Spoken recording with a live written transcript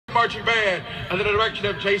marching band under the direction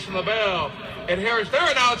of Jason LaBelle. And here is their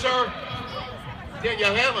announcer,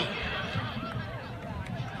 Danielle Hanlon.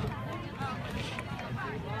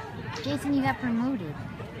 Jason, you got promoted.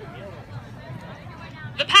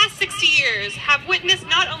 The past 60 years have witnessed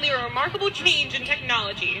not only a remarkable change in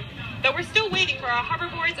technology, though we're still waiting for our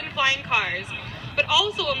hoverboards and flying cars, but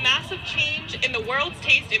also a massive change in the world's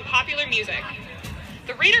taste in popular music.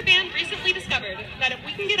 The Raider Band recently discovered that if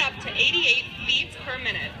we can get up to 88 beats per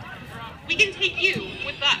minute, we can take you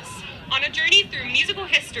with us on a journey through musical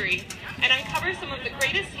history and uncover some of the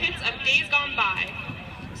greatest hits of days gone by.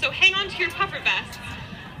 So hang on to your puffer vests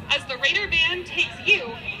as the Raider Band takes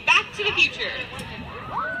you back to the future.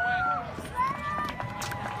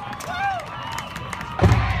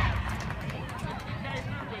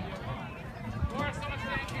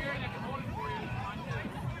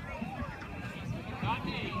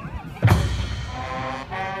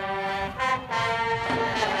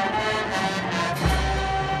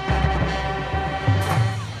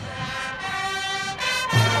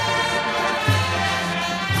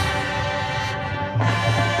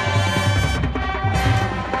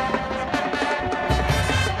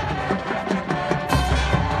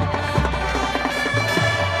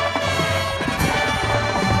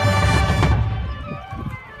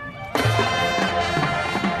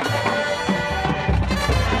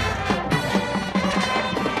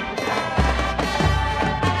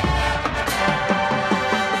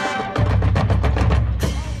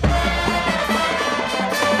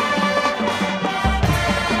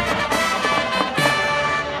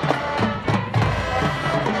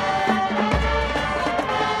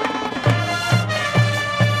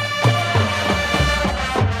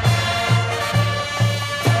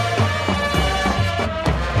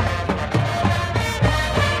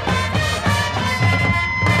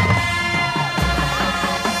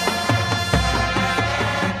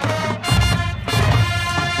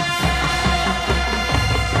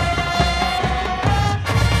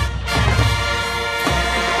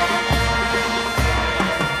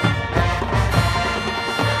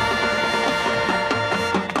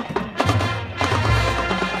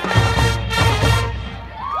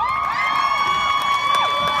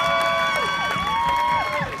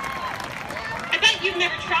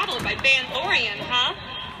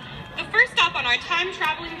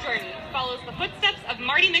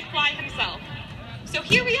 So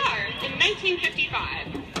here we are in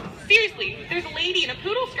 1955. Seriously, there's a lady in a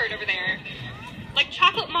poodle skirt over there. Like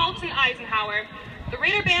chocolate malts and Eisenhower, the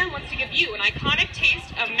Raider Band wants to give you an iconic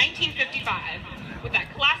taste of 1955 with that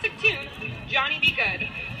classic tune, Johnny Be Good,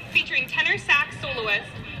 featuring tenor sax soloist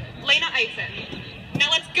Lena Eisen. Now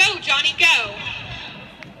let's go, Johnny, go!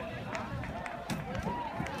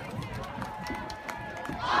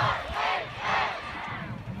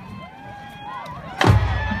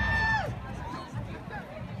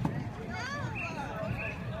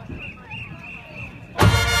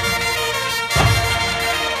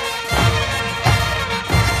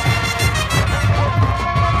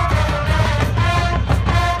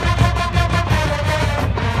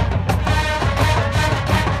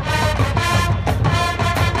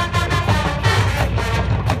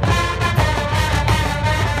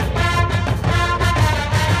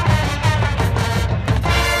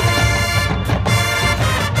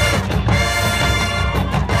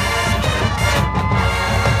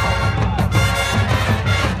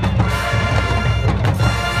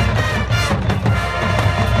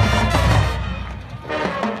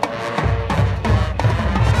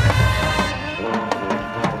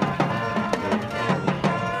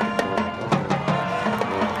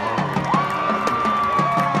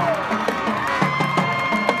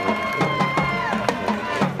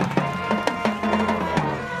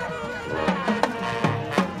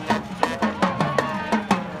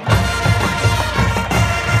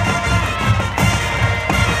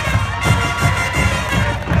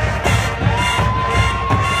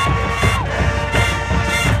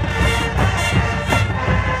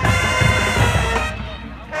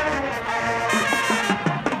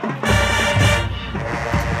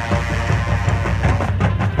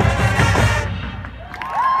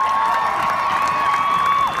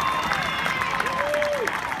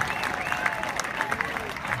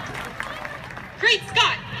 Great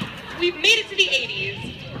Scott! We've made it to the 80s,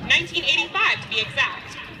 1985 to be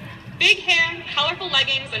exact. Big hair, colorful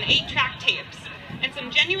leggings, and 8-track tapes, and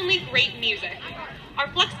some genuinely great music. Our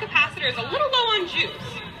flux capacitor is a little low on juice,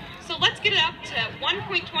 so let's get it up to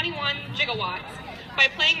 1.21 gigawatts by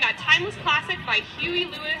playing that timeless classic by Huey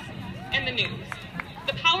Lewis and the News,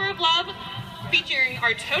 The Power of Love, featuring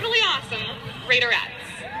our totally awesome Raiderettes.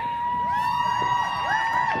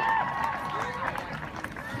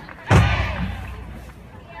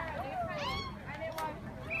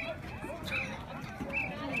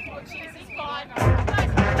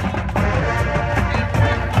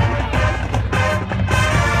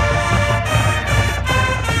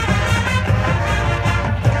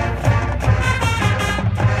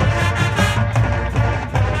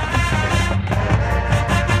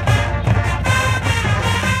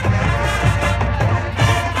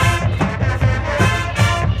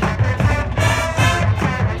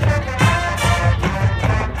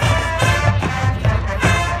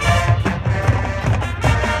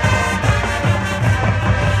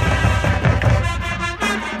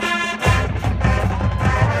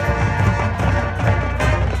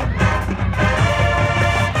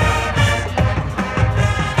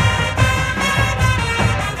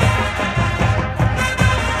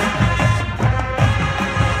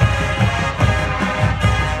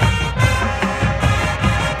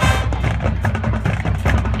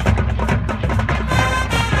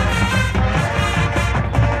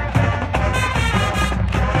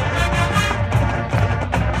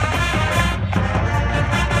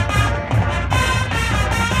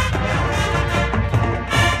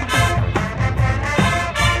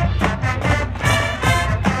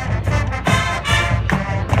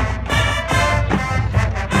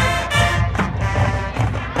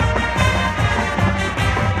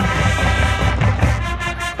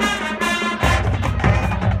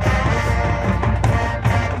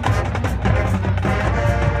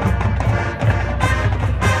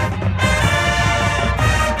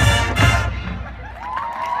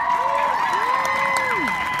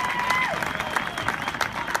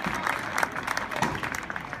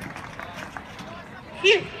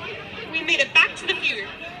 Phew, we made it back to the future.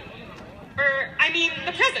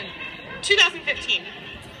 The present. 2015.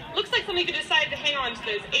 Looks like somebody decided to hang on to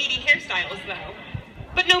those 80 hairstyles, though.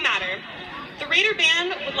 But no matter. The Raider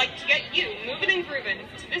Band would like to get you moving and grooving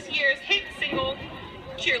to this year's hit single,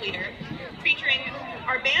 Cheerleader, featuring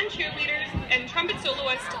our band cheerleaders and trumpet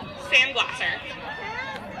soloist, Sam Glasser.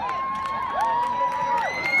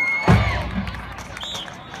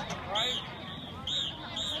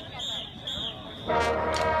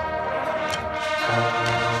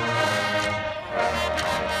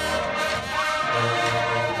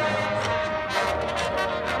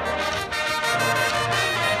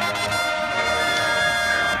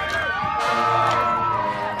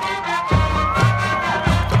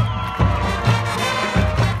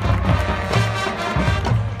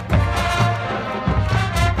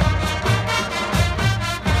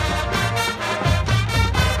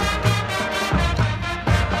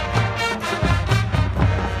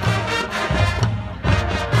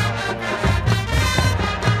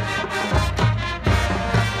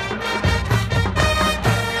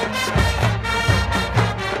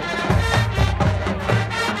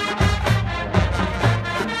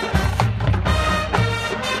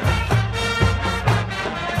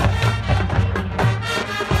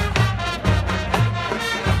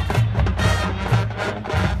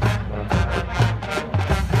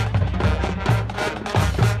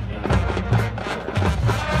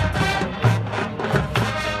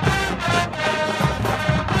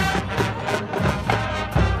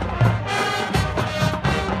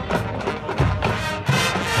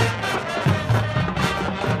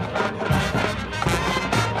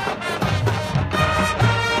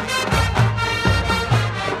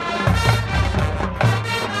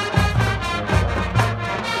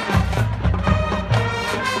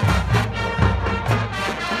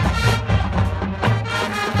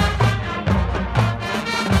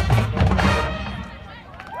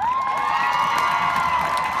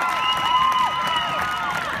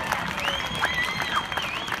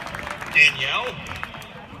 Danielle?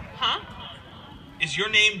 Huh? Is your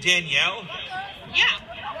name Danielle? Yeah.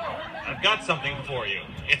 I've got something for you.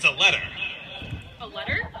 It's a letter. A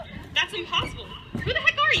letter? That's impossible. Who the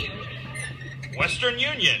heck are you? Western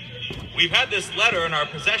Union. We've had this letter in our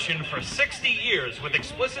possession for 60 years with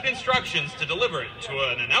explicit instructions to deliver it to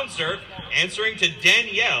an announcer answering to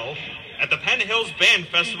Danielle at the Penn Hills Band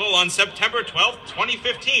Festival on September 12th,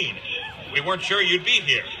 2015. We weren't sure you'd be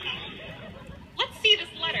here. Let's see this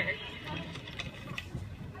letter.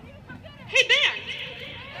 Hey, band!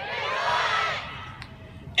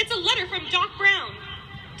 It's a letter from Doc Brown.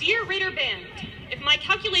 Dear Raider Band, if my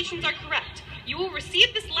calculations are correct, you will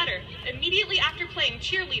receive this letter immediately after playing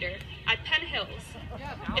Cheerleader at Penn Hills.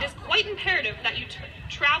 It is quite imperative that you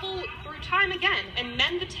travel through time again and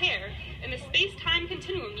mend the tear in the space-time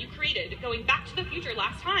continuum you created going back to the future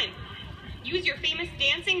last time. Use your famous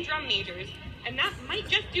dancing drum majors, and that might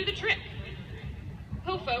just do the trick.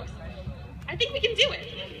 Oh, folks, I think we can do it.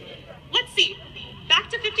 Let's see. Back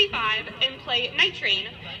to 55 and play Night Train,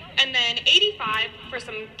 and then 85 for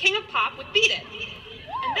some King of Pop with Beat It.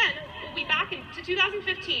 And then we'll be back into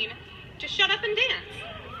 2015 to Shut Up and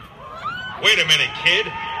Dance. Wait a minute, kid.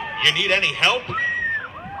 You need any help?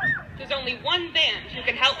 There's only one band who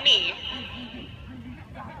can help me.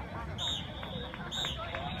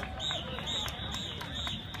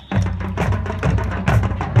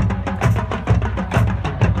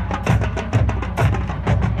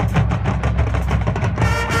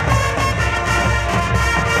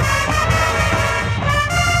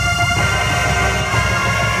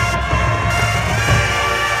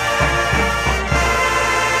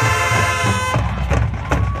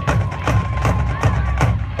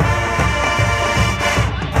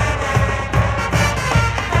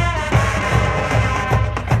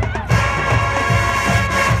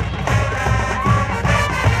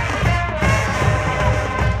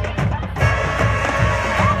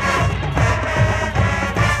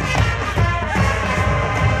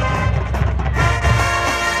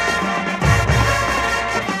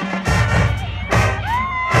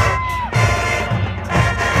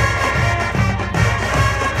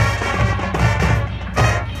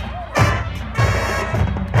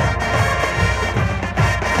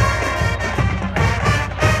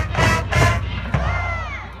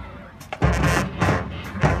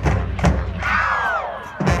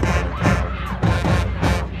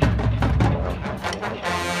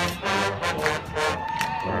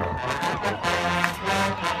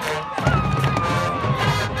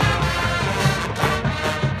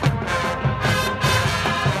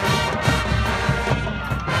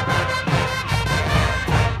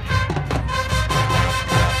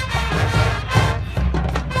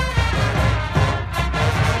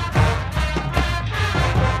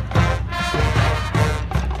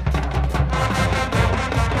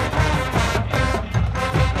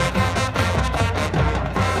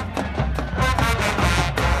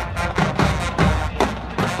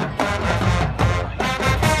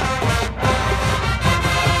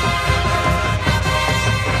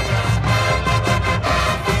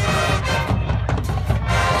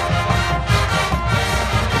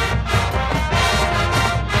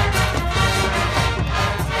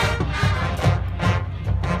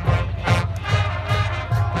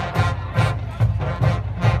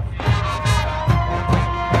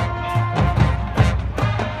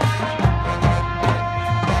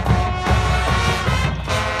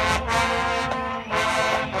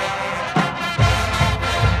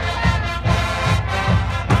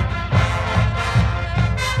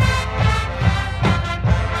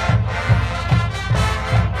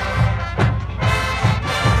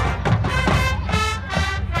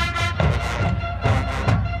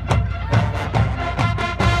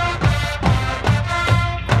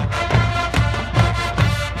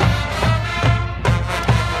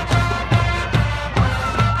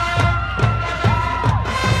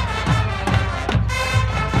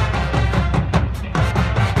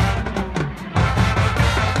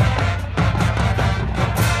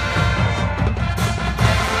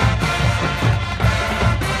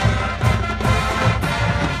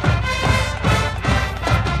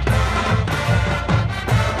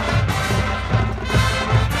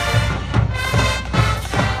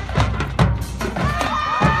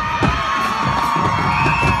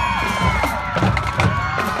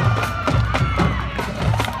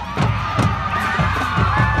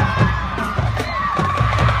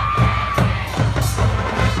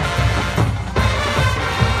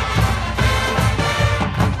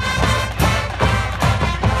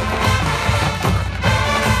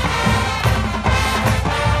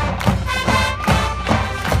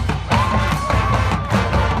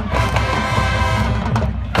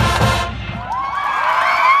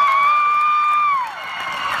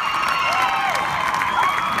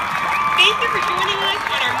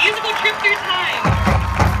 musical trip through time.